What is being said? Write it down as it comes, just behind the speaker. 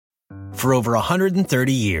For over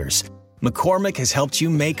 130 years, McCormick has helped you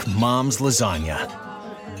make Mom's lasagna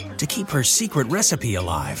to keep her secret recipe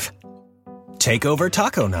alive. Take over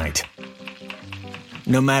taco night,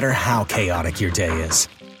 no matter how chaotic your day is.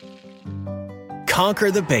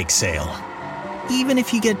 Conquer the bake sale, even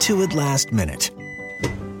if you get to it last minute.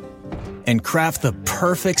 And craft the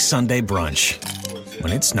perfect Sunday brunch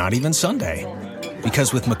when it's not even Sunday.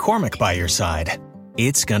 Because with McCormick by your side,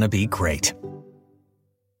 it's gonna be great.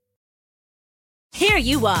 Here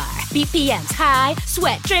you are, BPMs high,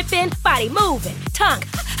 sweat dripping, body moving, tongue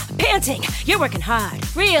panting. You're working hard,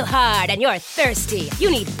 real hard, and you're thirsty.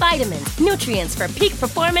 You need vitamins, nutrients for peak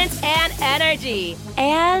performance and energy.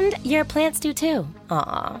 And your plants do too.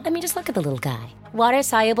 Aw, I mean, just look at the little guy.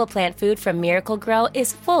 Water-soluble plant food from Miracle Grow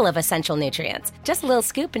is full of essential nutrients. Just a little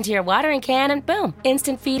scoop into your watering can and boom,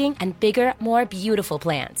 instant feeding and bigger, more beautiful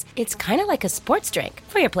plants. It's kind of like a sports drink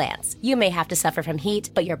for your plants. You may have to suffer from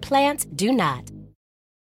heat, but your plants do not.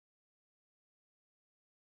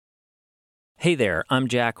 Hey there, I'm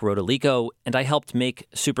Jack Rodolico, and I helped make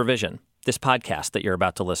Supervision, this podcast that you're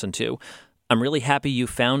about to listen to. I'm really happy you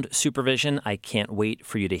found Supervision. I can't wait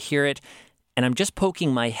for you to hear it. And I'm just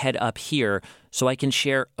poking my head up here so I can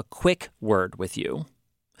share a quick word with you.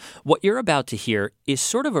 What you're about to hear is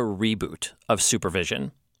sort of a reboot of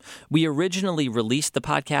Supervision. We originally released the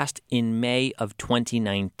podcast in May of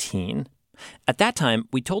 2019. At that time,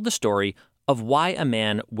 we told the story of why a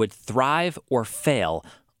man would thrive or fail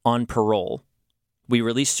on parole. We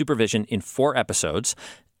released Supervision in 4 episodes,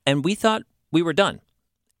 and we thought we were done.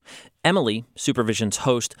 Emily, Supervision's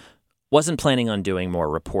host, wasn't planning on doing more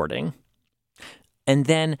reporting. And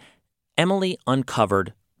then Emily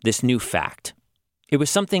uncovered this new fact. It was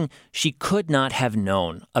something she could not have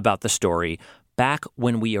known about the story back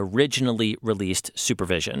when we originally released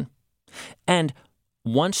Supervision. And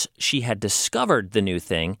once she had discovered the new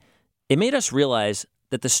thing, it made us realize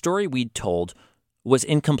that the story we'd told was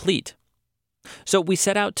incomplete. So we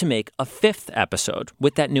set out to make a 5th episode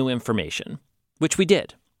with that new information, which we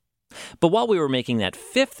did. But while we were making that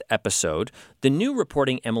 5th episode, the new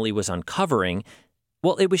reporting Emily was uncovering,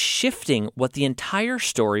 well, it was shifting what the entire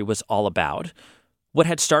story was all about. What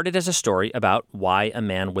had started as a story about why a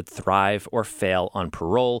man would thrive or fail on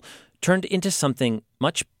parole turned into something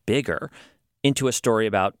much bigger, into a story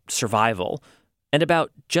about survival and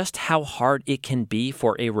about just how hard it can be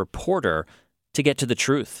for a reporter to get to the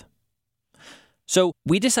truth. So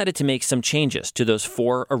we decided to make some changes to those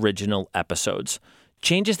 4 original episodes,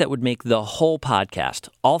 changes that would make the whole podcast,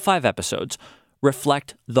 all 5 episodes,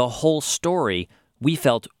 reflect the whole story we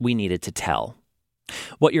felt we needed to tell.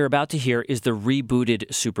 What you're about to hear is the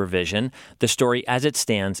rebooted Supervision, the story as it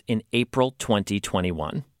stands in April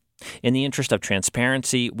 2021. In the interest of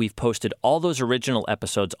transparency, we've posted all those original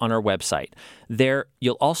episodes on our website. There,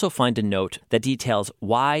 you'll also find a note that details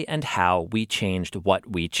why and how we changed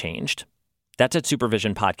what we changed. That's at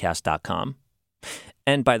supervisionpodcast.com.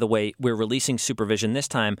 And by the way, we're releasing Supervision this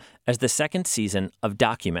time as the 2nd season of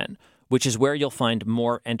Document, which is where you'll find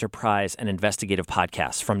more enterprise and investigative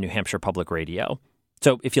podcasts from New Hampshire Public Radio.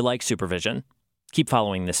 So if you like Supervision, keep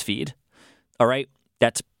following this feed. All right,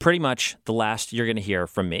 that's pretty much the last you're going to hear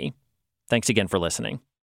from me. Thanks again for listening.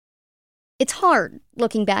 It's hard,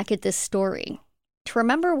 looking back at this story, to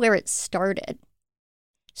remember where it started.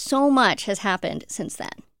 So much has happened since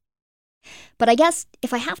then. But I guess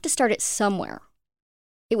if I have to start it somewhere,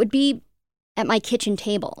 it would be at my kitchen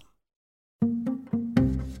table.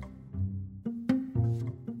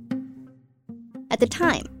 At the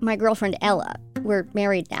time, my girlfriend Ella, we're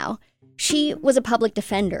married now, she was a public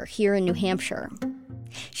defender here in New Hampshire.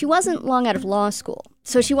 She wasn't long out of law school,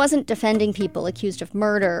 so she wasn't defending people accused of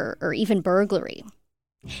murder or even burglary.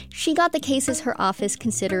 She got the cases her office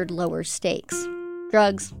considered lower stakes.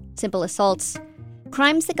 Drugs, simple assaults,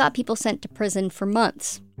 crimes that got people sent to prison for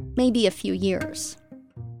months, maybe a few years.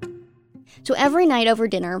 So every night over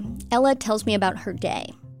dinner, Ella tells me about her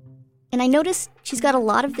day. And I notice she's got a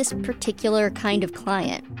lot of this particular kind of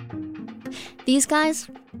client. These guys,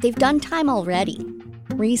 they've done time already,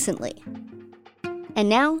 recently. And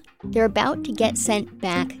now they're about to get sent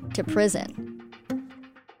back to prison.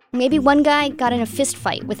 Maybe one guy got in a fist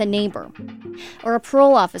fight with a neighbor, or a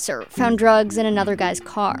parole officer found drugs in another guy's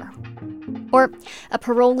car, or a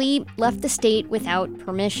parolee left the state without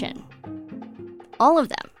permission. All of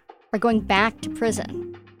them are going back to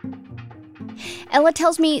prison. Ella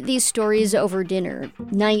tells me these stories over dinner,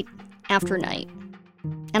 night after night.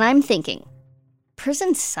 And I'm thinking,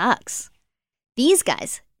 prison sucks. These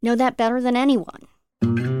guys know that better than anyone.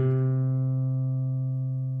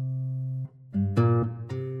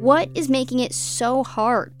 What is making it so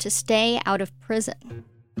hard to stay out of prison?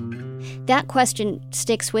 That question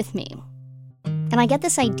sticks with me. And I get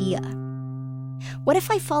this idea. What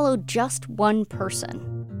if I follow just one person?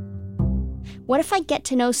 What if I get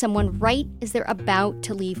to know someone right as they're about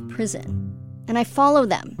to leave prison, and I follow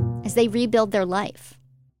them as they rebuild their life?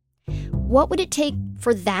 What would it take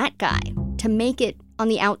for that guy to make it on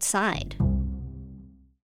the outside?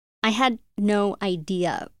 I had no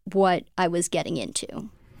idea what I was getting into.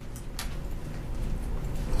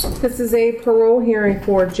 This is a parole hearing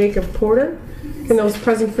for Jacob Porter. Can those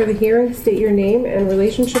present for the hearing state your name and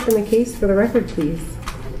relationship in the case for the record, please?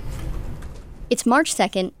 It's March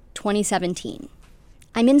 2nd, 2017.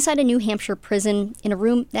 I'm inside a New Hampshire prison in a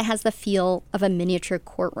room that has the feel of a miniature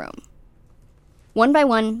courtroom. One by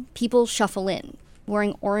one, people shuffle in,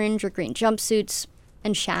 wearing orange or green jumpsuits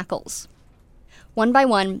and shackles. One by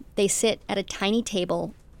one, they sit at a tiny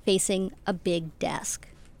table facing a big desk.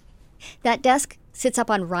 That desk sits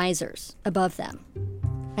up on risers above them.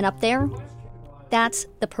 And up there, that's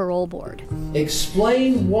the parole board.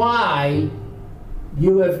 Explain why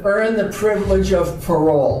you have earned the privilege of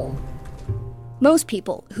parole. Most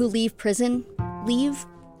people who leave prison leave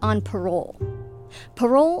on parole.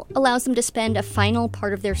 Parole allows them to spend a final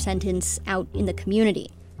part of their sentence out in the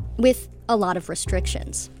community, with a lot of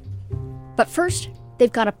restrictions. But first,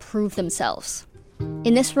 they've got to prove themselves.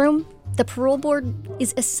 In this room, the parole board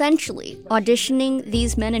is essentially auditioning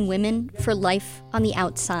these men and women for life on the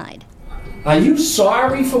outside. Are you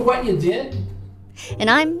sorry for what you did? And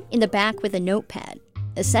I'm in the back with a notepad,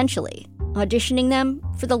 essentially auditioning them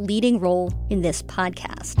for the leading role in this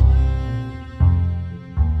podcast.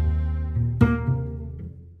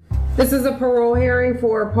 This is a parole hearing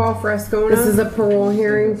for Paul Frascona. This is a parole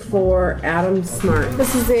hearing for Adam Smart.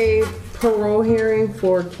 This is a parole hearing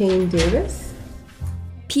for Kane Davis.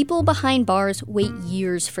 People behind bars wait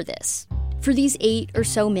years for this, for these 8 or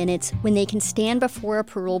so minutes when they can stand before a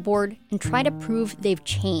parole board and try to prove they've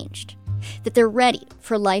changed, that they're ready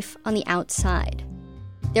for life on the outside.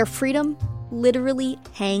 Their freedom literally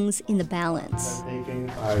hangs in the balance.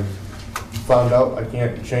 I found out I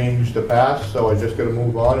can't change the past, so I just got to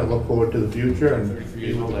move on and look forward to the future. And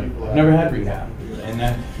I've never had rehab, and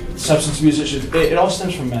that substance abuse issue, it all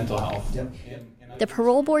stems from mental health. Yep. The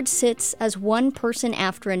parole board sits as one person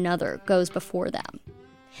after another goes before them.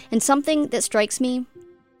 And something that strikes me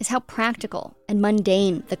is how practical and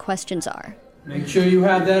mundane the questions are. Make sure you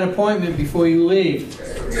have that appointment before you leave.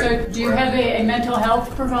 So do you have a mental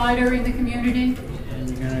health provider in the community?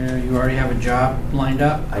 And you already have a job lined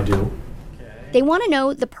up? I do. They want to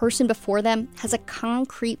know the person before them has a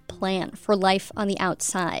concrete plan for life on the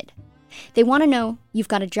outside. They want to know you've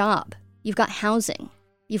got a job, you've got housing,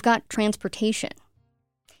 you've got transportation.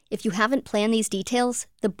 If you haven't planned these details,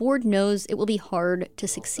 the board knows it will be hard to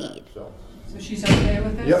succeed. So she's okay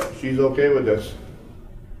with this? Yep, she's okay with this.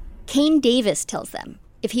 Kane Davis tells them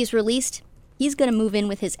if he's released, he's going to move in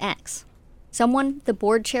with his ex, someone the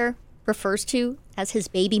board chair refers to as his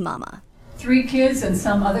baby mama. 3 kids and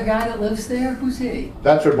some other guy that lives there? Who's he?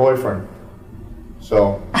 That's her boyfriend.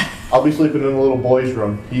 So I'll be sleeping in the little boy's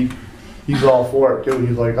room. He's all for it too.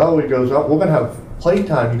 He's like, oh, he goes, oh, we're going to have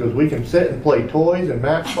playtime. He goes, we can sit and play toys and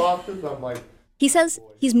matchboxes. I'm like... He says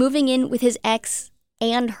he's moving in with his ex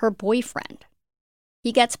and her boyfriend.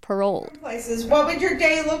 He gets paroled. What would your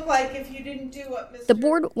day look like if you didn't do what Mr. The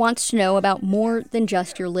board wants to know about more than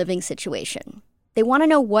just your living situation. They want to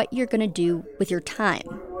know what you're going to do with your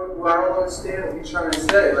time. Well, I don't understand what you're trying to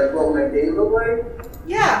say. Like, what would my day look like?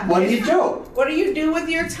 Yeah. What do you do? What do you do with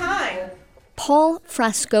your time? Paul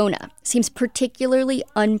Frascona seems particularly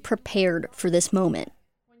unprepared for this moment.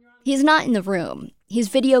 He's not in the room. He's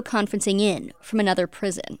video conferencing in from another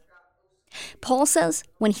prison. Paul says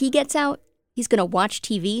when he gets out, he's going to watch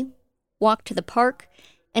TV, walk to the park,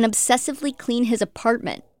 and obsessively clean his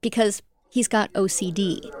apartment because he's got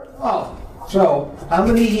OCD. Oh, so how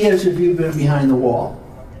many years have you been behind the wall?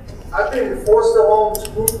 I've been in foster homes,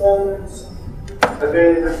 group homes. I've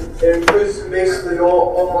been in prison basically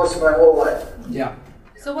almost my whole life. Yeah.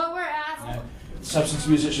 So what we're asking... Substance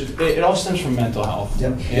abuse issues, it all stems from mental health.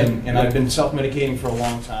 Yep. And I've been self-medicating for a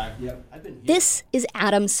long time. Yep. This is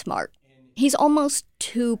Adam Smart. He's almost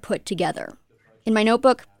too put together. In my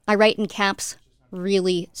notebook, I write in caps,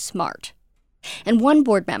 really smart. And one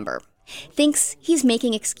board member thinks he's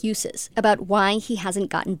making excuses about why he hasn't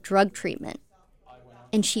gotten drug treatment.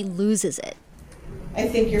 And she loses it. I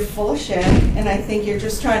think you're full of shit, and I think you're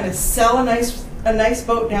just trying to sell a nice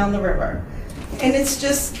boat down the river. And it's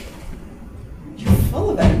just, you're full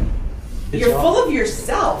of it. You're full of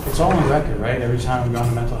yourself. It's all on record, right? Every time we've gone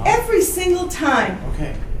to mental health. Every single time.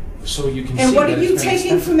 Okay. So you can see And what that are you it's been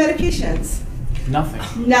taking for expensive. medications?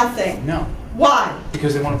 Nothing. Nothing. No. Why?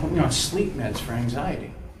 Because they want to put me on sleep meds for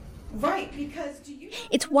anxiety. Right, because do you...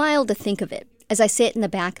 It's wild to think of it as I sit in the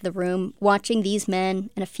back of the room watching these men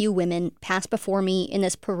and a few women pass before me in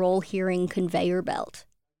this parole hearing conveyor belt.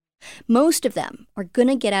 Most of them are going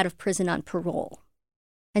to get out of prison on parole.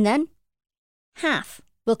 And then, half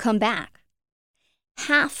will come back.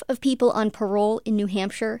 Half of people on parole in New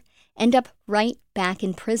Hampshire end up right back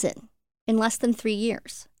in prison in less than 3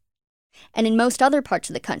 years. And in most other parts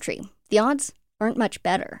of the country, the odds aren't much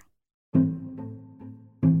better.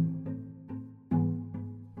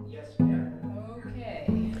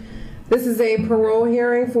 This is a parole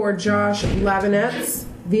hearing for Josh Lavinetz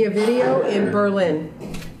via video in Berlin.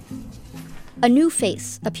 A new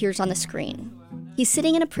face appears on the screen. He's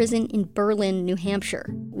sitting in a prison in Berlin, New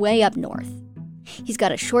Hampshire, way up north. He's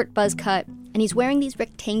got a short buzz cut, and he's wearing these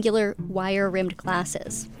rectangular, wire-rimmed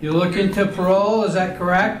glasses. You're looking to parole, is that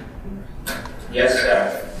correct? Yes,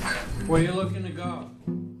 sir. Where are you looking to go?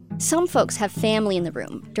 Some folks have family in the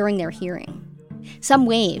room during their hearing. Some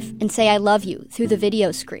wave and say I love you through the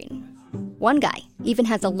video screen. One guy even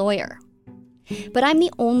has a lawyer. But I'm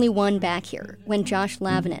the only one back here when Josh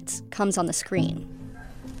Lavinetz comes on the screen.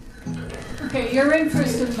 Okay, you're in for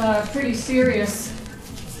some pretty serious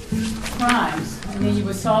crimes. I mean, you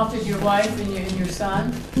assaulted your wife and your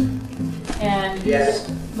son. And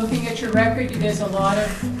yes. Looking at your record, there's a lot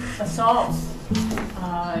of assaults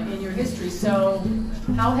in your history. So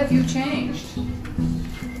how have you changed?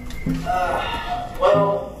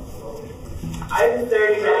 Well, I'm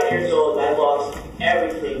 39 years old. I lost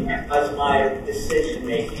everything because of my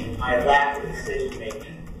decision-making, my lack of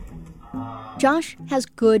decision-making. Josh has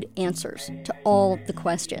good answers to all the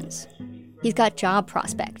questions. He's got job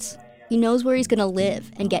prospects. He knows where he's going to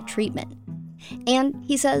live and get treatment. And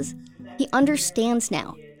he says he understands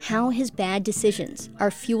now how his bad decisions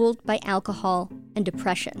are fueled by alcohol and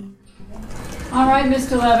depression. All right,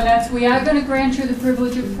 Mr. Lavinetz, we are going to grant you the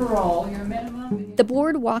privilege of parole. Your minimum... The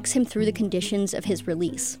board walks him through the conditions of his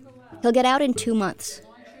release. He'll get out in 2 months,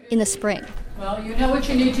 in the spring. Well, you know what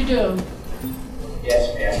you need to do.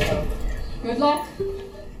 Yes, ma'am. Good luck.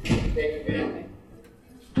 Thank you,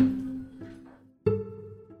 ma'am.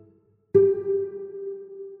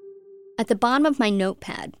 At the bottom of my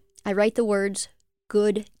notepad, I write the words,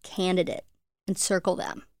 "good candidate," and circle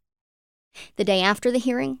them. The day after the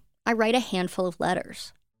hearing, I write a handful of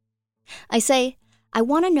letters. I say, I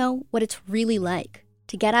want to know what it's really like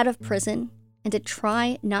to get out of prison and to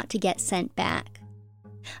try not to get sent back.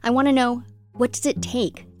 I want to know, what does it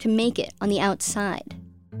take to make it on the outside?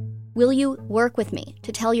 Will you work with me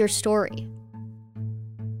to tell your story?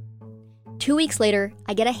 2 weeks later,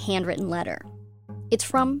 I get a handwritten letter. It's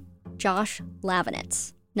from Josh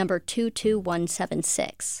Lavinetz, number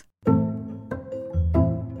 22176.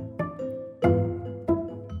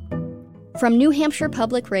 From New Hampshire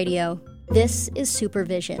Public Radio, this is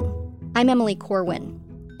Supervision. I'm Emily Corwin.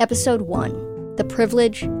 Episode 1, The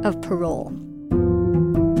Privilege of Parole.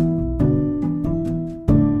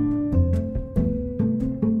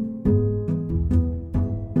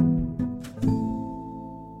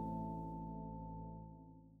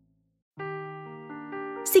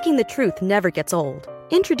 Seeking the truth never gets old.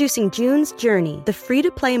 Introducing June's Journey, the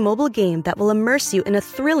free-to-play mobile game that will immerse you in a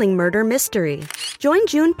thrilling murder mystery. Join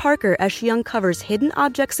June Parker as she uncovers hidden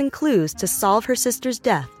objects and clues to solve her sister's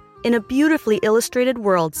death in a beautifully illustrated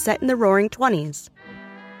world set in the Roaring '20s.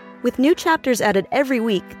 With new chapters added every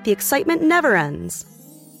week, the excitement never ends.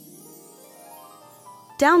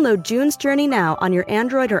 Download June's Journey now on your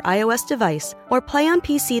Android or iOS device, or play on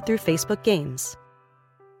PC through Facebook Games.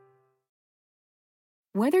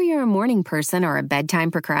 Whether you're a morning person or a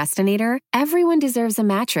bedtime procrastinator, everyone deserves a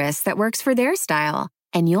mattress that works for their style.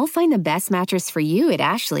 And you'll find the best mattress for you at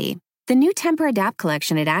Ashley. The new Tempur-Adapt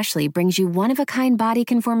collection at Ashley brings you one-of-a-kind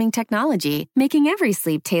body-conforming technology, making every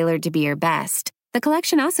sleep tailored to be your best. The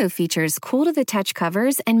collection also features cool-to-the-touch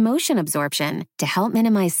covers and motion absorption to help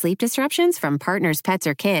minimize sleep disruptions from partners, pets,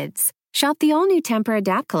 or kids. Shop the all-new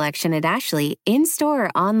Tempur-Adapt collection at Ashley, in-store or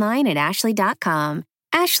online at ashley.com.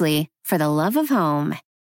 Ashley, for the love of home.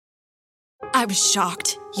 I was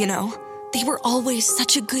shocked, you know. They were always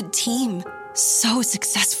such a good team, so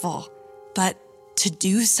successful. But to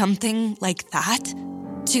do something like that?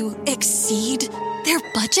 To exceed their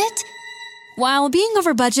budget? While being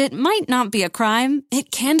over budget might not be a crime,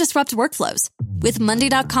 it can disrupt workflows. With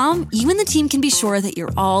Monday.com, you and the team can be sure that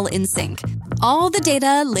you're all in sync. All the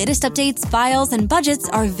data, latest updates, files, and budgets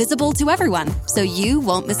are visible to everyone, so you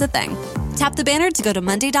won't miss a thing. Tap the banner to go to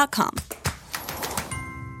Monday.com.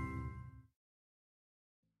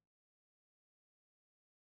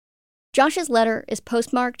 Josh's letter is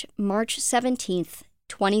postmarked March 17th,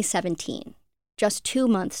 2017. just 2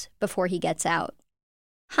 months before he gets out.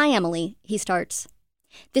 "Hi, Emily," he starts.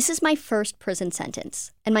 "This is my first prison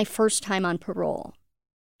sentence and my first time on parole.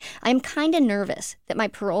 I'm kind of nervous that my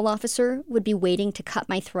parole officer would be waiting to cut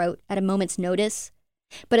my throat at a moment's notice,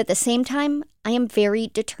 but at the same time, I am very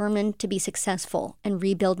determined to be successful and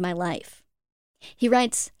rebuild my life." He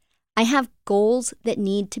writes, "I have goals that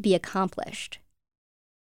need to be accomplished."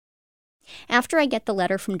 After I get the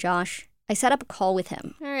letter from Josh, I set up a call with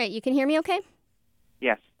him. All right, you can hear me okay?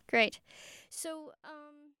 Yes. Great. So,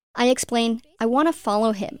 I explain I want to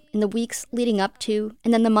follow him in the weeks leading up to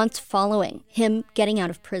and then the months following him getting out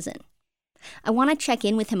of prison. I want to check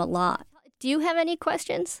in with him a lot. Do you have any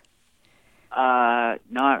questions?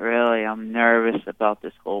 Not really. I'm nervous about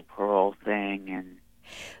this whole parole thing and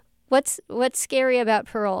What's scary about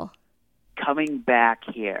parole? Coming back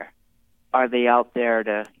here. Are they out there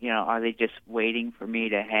to, are they just waiting for me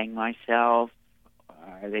to hang myself?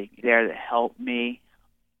 Are they there to help me?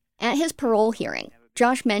 At his parole hearing,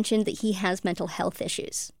 Josh mentioned that he has mental health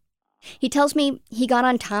issues. He tells me he got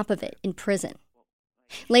on top of it in prison.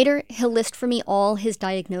 Later, he'll list for me all his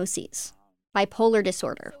diagnoses: bipolar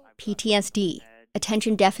disorder, PTSD,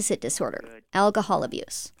 attention deficit disorder, alcohol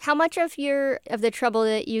abuse. How much of the trouble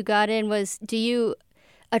that you got in do you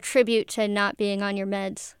attribute to not being on your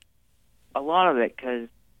meds? A lot of it, because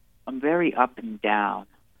I'm very up and down,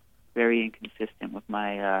 very inconsistent with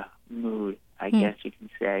my mood, I guess you can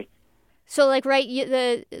say. So,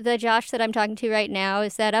 the Josh that I'm talking to right now,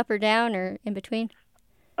 is that up or down or in between?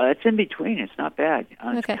 It's in between. It's not bad.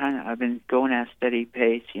 Okay. I've been going at a steady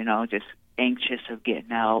pace, just anxious of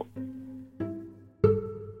getting out.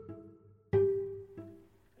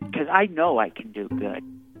 Because I know I can do good.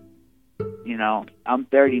 I'm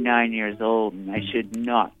 39 years old, and I should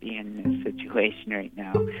not be in this situation right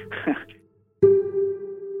now.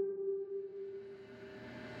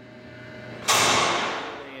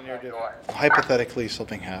 Hypothetically,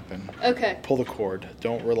 something happened. Okay. Pull the cord.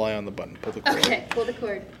 Don't rely on the button. Pull the cord. Okay, pull the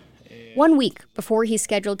cord. 1 week before he's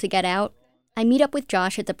scheduled to get out, I meet up with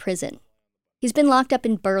Josh at the prison. He's been locked up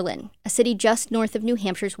in Berlin, a city just north of New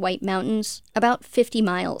Hampshire's White Mountains, about 50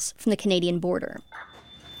 miles from the Canadian border.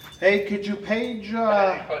 Hey, could you page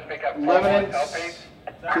Lemonade?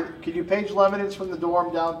 Could you page Lemonade from the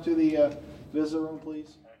dorm down to the visitor room,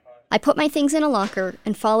 please? I put my things in a locker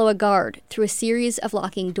and follow a guard through a series of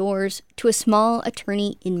locking doors to a small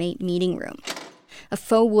attorney-inmate meeting room. A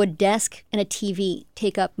faux wood desk and a TV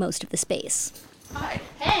take up most of the space. Hi.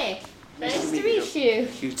 Hey. Nice to meet you.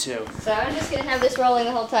 You too. So I'm just going to have this rolling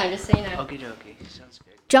the whole time, just so you know. Okie dokie. Sounds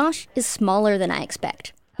good. Josh is smaller than I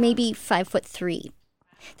expect, maybe 5'3".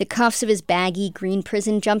 The cuffs of his baggy green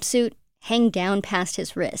prison jumpsuit hang down past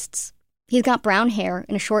his wrists. He's got brown hair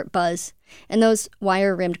and a short buzz, and those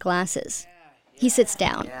wire-rimmed glasses. He sits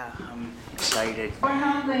down. Yeah, I'm excited. Lower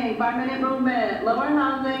housing, 5-minute movement. Lower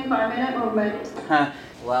housing, 5-minute movement.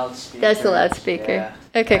 Loudspeaker. That's the loudspeaker. Yeah.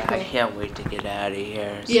 Okay, cool. I can't wait to get out of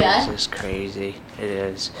here. It's just crazy. It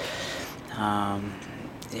is.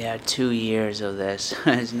 2 years of this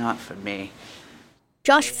is not for me.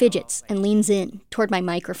 Josh fidgets and leans in toward my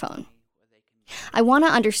microphone. I want to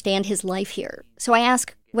understand his life here, so I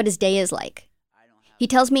ask what his day is like. He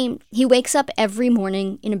tells me he wakes up every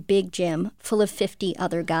morning in a big gym full of 50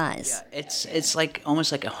 other guys. Yeah, it's like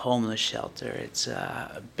almost like a homeless shelter. It's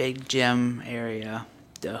a big gym area.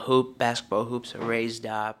 The basketball hoops are raised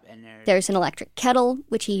up, and there's an electric kettle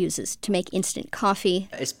which he uses to make instant coffee.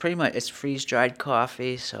 It's pretty much freeze-dried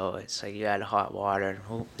coffee, so it's like you add hot water.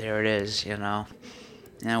 And there it is, And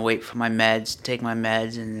I wait for my meds, take my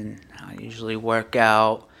meds, and then I usually work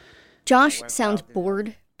out. Josh sounds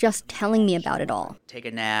bored just telling me about it all. Take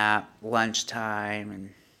a nap, lunchtime,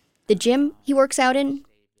 and the gym he works out in,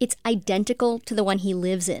 it's identical to the one he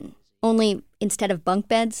lives in, only instead of bunk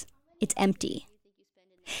beds, it's empty.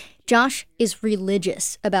 Josh is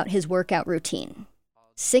religious about his workout routine.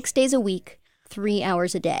 6 days a week, 3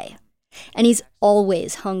 hours a day. And he's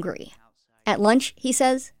always hungry. At lunch, he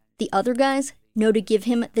says, the other guys know to give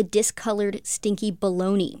him the discolored, stinky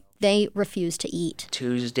bologna they refuse to eat.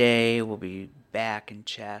 Tuesday will be back and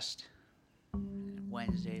chest.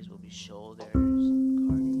 Wednesdays will be shoulders.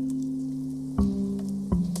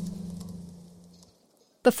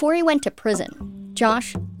 Before he went to prison,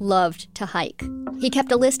 Josh loved to hike. He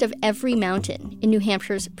kept a list of every mountain in New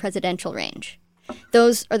Hampshire's presidential range.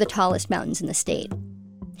 Those are the tallest mountains in the state.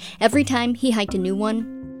 Every time he hiked a new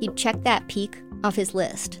one, he'd check that peak off his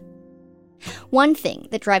list. One thing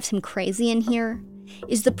that drives him crazy in here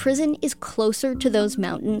is the prison is closer to those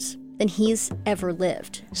mountains than he's ever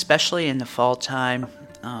lived. Especially in the fall time,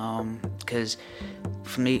 because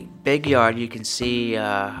from the big yard you can see,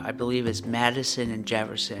 I believe it's Madison and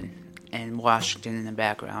Jefferson and Washington in the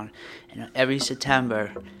background. And every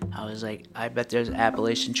September, I was like, I bet there's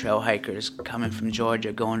Appalachian Trail hikers coming from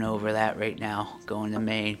Georgia going over that right now, going to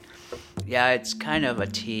Maine. Yeah, it's kind of a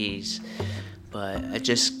tease, but it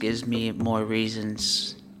just gives me more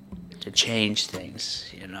reasons to change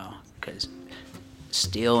things, you know, because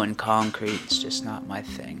steel and concrete is just not my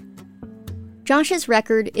thing. Josh's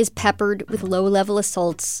record is peppered with low-level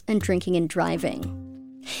assaults and drinking and driving.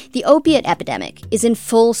 The opiate epidemic is in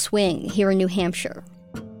full swing here in New Hampshire.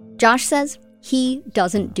 Josh says he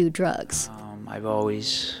doesn't do drugs. I've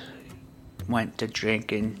always went to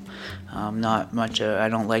drinking. Not much. I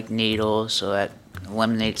don't like needles, so that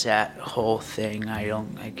eliminates that whole thing.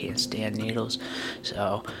 I can't stand needles.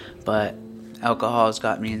 So, but alcohol has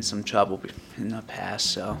got me in some trouble in the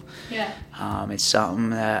past. So, yeah. It's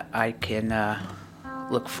something that I can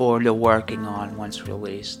look forward to working on once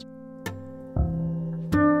released.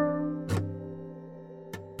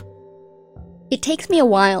 It takes me a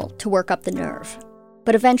while to work up the nerve,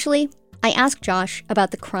 but eventually I ask Josh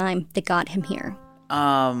about the crime that got him here.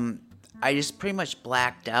 I just pretty much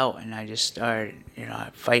blacked out, and I just started,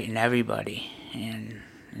 fighting everybody, and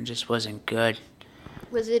it just wasn't good.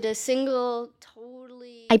 Was it a single,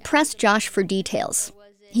 totally... I pressed Josh for details.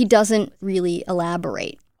 He doesn't really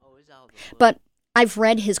elaborate. But I've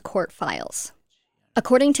read his court files.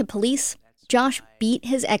 According to police, Josh beat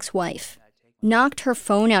his ex-wife, knocked her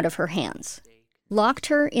phone out of her hands, locked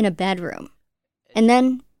her in a bedroom, and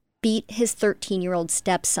then beat his 13-year-old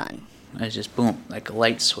stepson. It was just boom, like a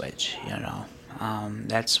light switch,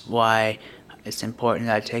 That's why it's important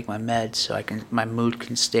that I take my meds so my mood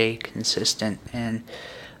can stay consistent. And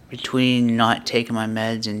between not taking my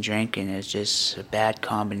meds and drinking is just a bad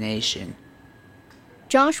combination.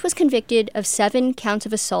 Josh was convicted of 7 counts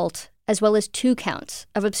of assault as well as 2 counts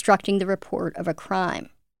of obstructing the report of a crime.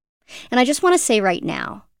 And I just want to say right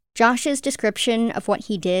now, Josh's description of what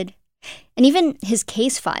he did, and even his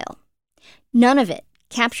case file, none of it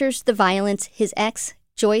captures the violence his ex,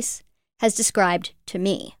 Joyce, has described to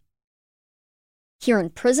me. Here in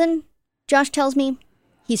prison, Josh tells me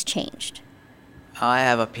he's changed. I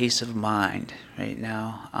have a peace of mind right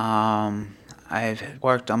now. I've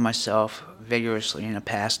worked on myself vigorously in the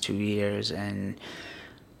past 2 years, and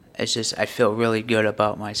it's just, I feel really good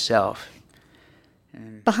about myself.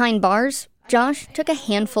 Behind bars, Josh took a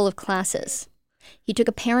handful of classes. He took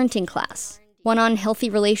a parenting class, one on healthy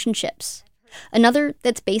relationships, another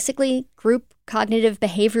that's basically group cognitive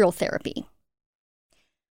behavioral therapy.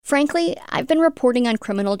 Frankly, I've been reporting on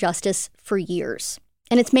criminal justice for years,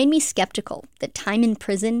 and it's made me skeptical that time in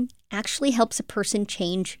prison actually helps a person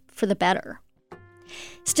change for the better.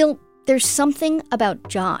 Still, there's something about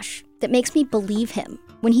Josh that makes me believe him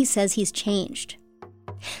when he says he's changed.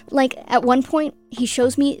 Like, at one point, he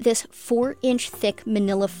shows me this 4-inch thick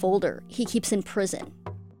manila folder he keeps in prison.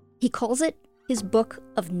 He calls it his book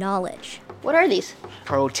of knowledge. What are these?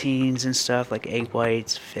 Proteins and stuff like egg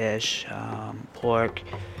whites, fish, pork.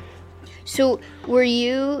 So, were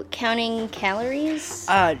you counting calories?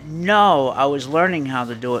 No, I was learning how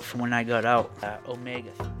to do it from when I got out.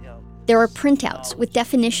 Omega. There are printouts with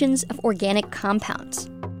definitions of organic compounds.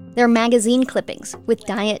 There are magazine clippings with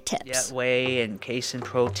diet tips. Yeah, whey and casein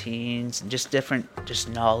proteins and just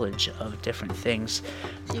knowledge of different things.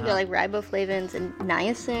 So you've got like riboflavins and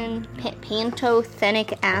niacin,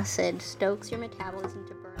 pantothenic acid stokes your metabolism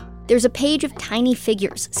to burn. There's a page of tiny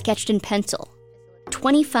figures sketched in pencil.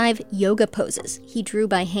 25 yoga poses he drew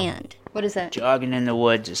by hand. What is that? Jogging in the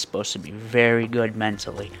woods is supposed to be very good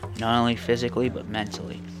mentally. Not only physically, but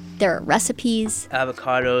mentally. There are recipes.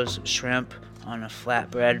 Avocados, shrimp on a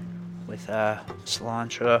flatbread with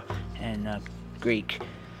cilantro and Greek.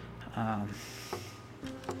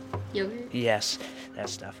 Yogurt? Yes, that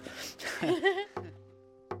stuff.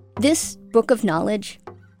 This book of knowledge,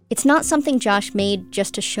 it's not something Josh made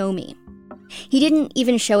just to show me. He didn't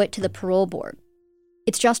even show it to the parole board.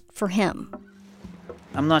 It's just for him.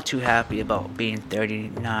 I'm not too happy about being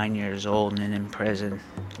 39 years old and in prison,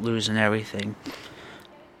 losing everything.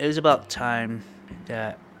 It was about time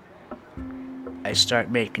that I start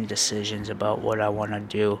making decisions about what I want to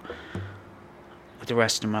do with the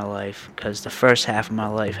rest of my life, because the first half of my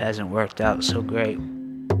life hasn't worked out so great.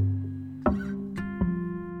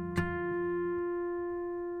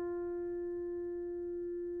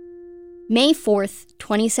 May 4th,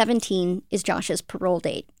 2017 is Josh's parole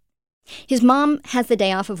date. His mom has the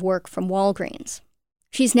day off of work from Walgreens.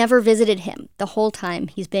 She's never visited him the whole time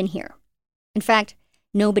he's been here. In fact,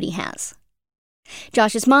 nobody has.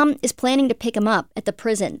 Josh's mom is planning to pick him up at the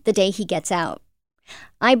prison the day he gets out.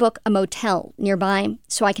 I book a motel nearby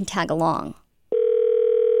so I can tag along.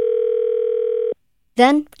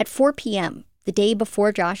 Then, at 4 p.m., the day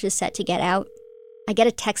before Josh is set to get out, I get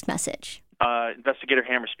a text message. Investigator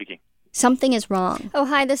Hammer speaking. Something is wrong. Oh,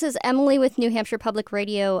 hi, this is Emily with New Hampshire Public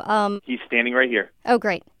Radio. He's standing right here. Oh,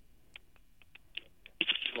 great.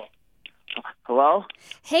 Hello?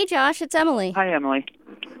 Hey, Josh, it's Emily. Hi, Emily.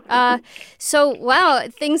 Wow,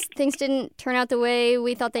 things didn't turn out the way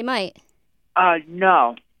we thought they might.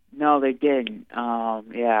 No, they didn't.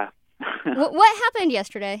 Yeah. What happened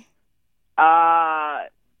yesterday?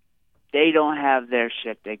 They don't have their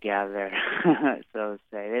shit together, so to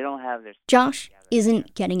say. They don't have their... Josh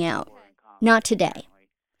isn't getting out. Not today.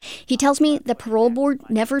 He tells me the parole board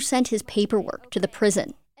never sent his paperwork to the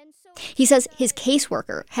prison. He says his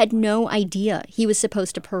caseworker had no idea he was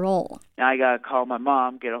supposed to parole. Now I gotta call my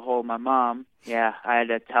mom, get a hold of my mom. Yeah, I had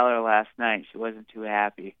to tell her last night. She wasn't too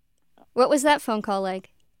happy. What was that phone call like?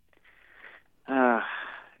 It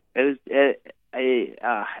was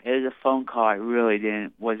a phone call I really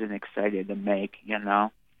wasn't excited to make, you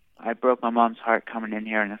know. I broke my mom's heart coming in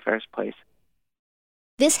here in the first place.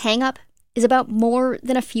 This hang-up is about more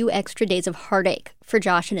than a few extra days of heartache for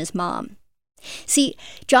Josh and his mom. See,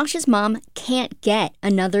 Josh's mom can't get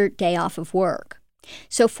another day off of work.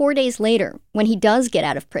 So 4 days later, when he does get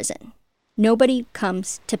out of prison, nobody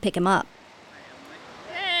comes to pick him up.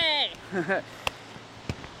 Hey!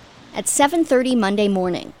 At 7:30 Monday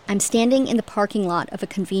morning, I'm standing in the parking lot of a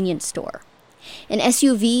convenience store. An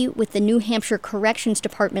SUV with the New Hampshire Corrections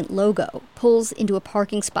Department logo pulls into a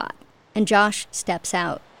parking spot, and Josh steps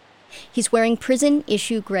out. He's wearing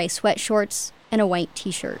prison-issue gray sweatshorts and a white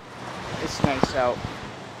t-shirt. It's nice out.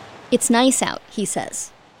 It's nice out, he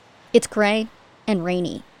says. It's gray and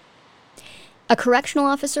rainy. A correctional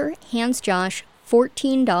officer hands Josh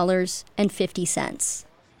 $14.50,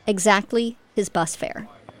 exactly his bus fare.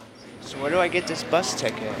 So where do I get this bus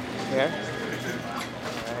ticket? Here?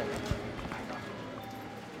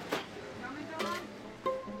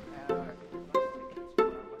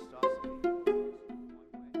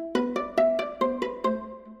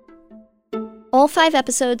 All 5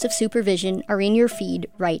 episodes of Supervision are in your feed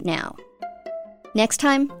right now. Next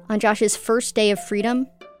time, on Josh's first day of freedom,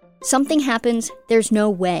 something happens there's no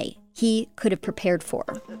way he could have prepared for.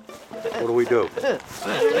 What do we do?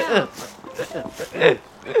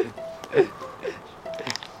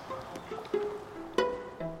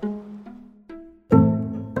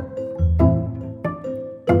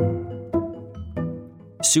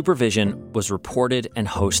 Supervision was reported and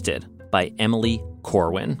hosted by Emily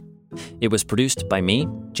Corwin. It was produced by me,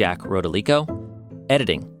 Jack Rodolico,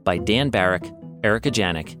 editing by Dan Barrick, Erica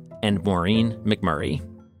Janik, and Maureen McMurray.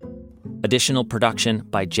 Additional production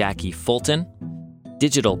by Jackie Fulton.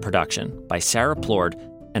 Digital production by Sarah Plord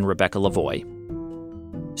and Rebecca Lavoie.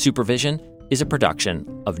 Supervision is a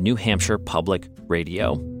production of New Hampshire Public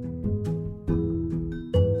Radio.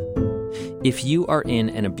 If you are in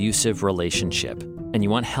an abusive relationship and you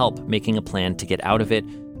want help making a plan to get out of it,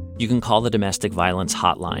 you can call the Domestic Violence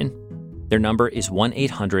Hotline. Their number is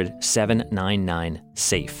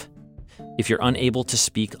 1-800-799-SAFE. If you're unable to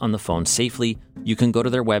speak on the phone safely, you can go to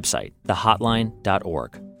their website,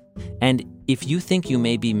 thehotline.org. And if you think you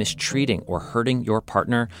may be mistreating or hurting your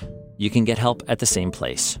partner, you can get help at the same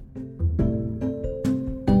place.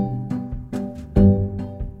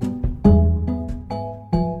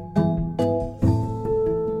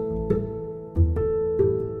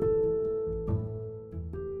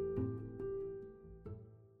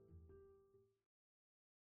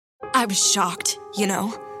 I was shocked, you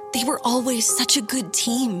know. They were always such a good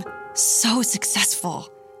team, so successful.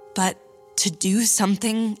 But to do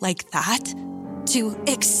something like that? To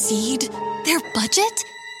exceed their budget?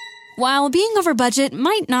 While being over budget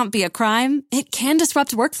might not be a crime, it can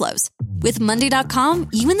disrupt workflows. With Monday.com,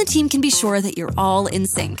 you and the team can be sure that you're all in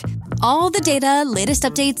sync. All the data, latest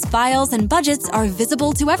updates, files, and budgets are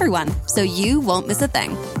visible to everyone, so you won't miss a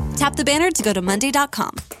thing. Tap the banner to go to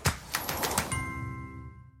Monday.com.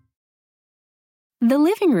 The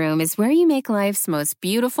living room is where you make life's most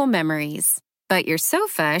beautiful memories. But your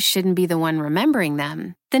sofa shouldn't be the one remembering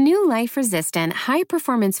them. The new life-resistant,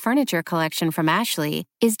 high-performance furniture collection from Ashley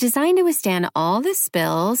is designed to withstand all the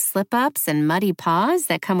spills, slip-ups, and muddy paws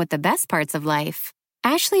that come with the best parts of life.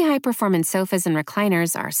 Ashley high-performance sofas and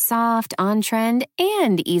recliners are soft, on-trend,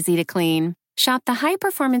 and easy to clean. Shop the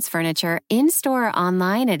high-performance furniture in-store or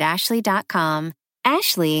online at ashley.com.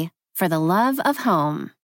 Ashley, for the love of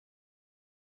home.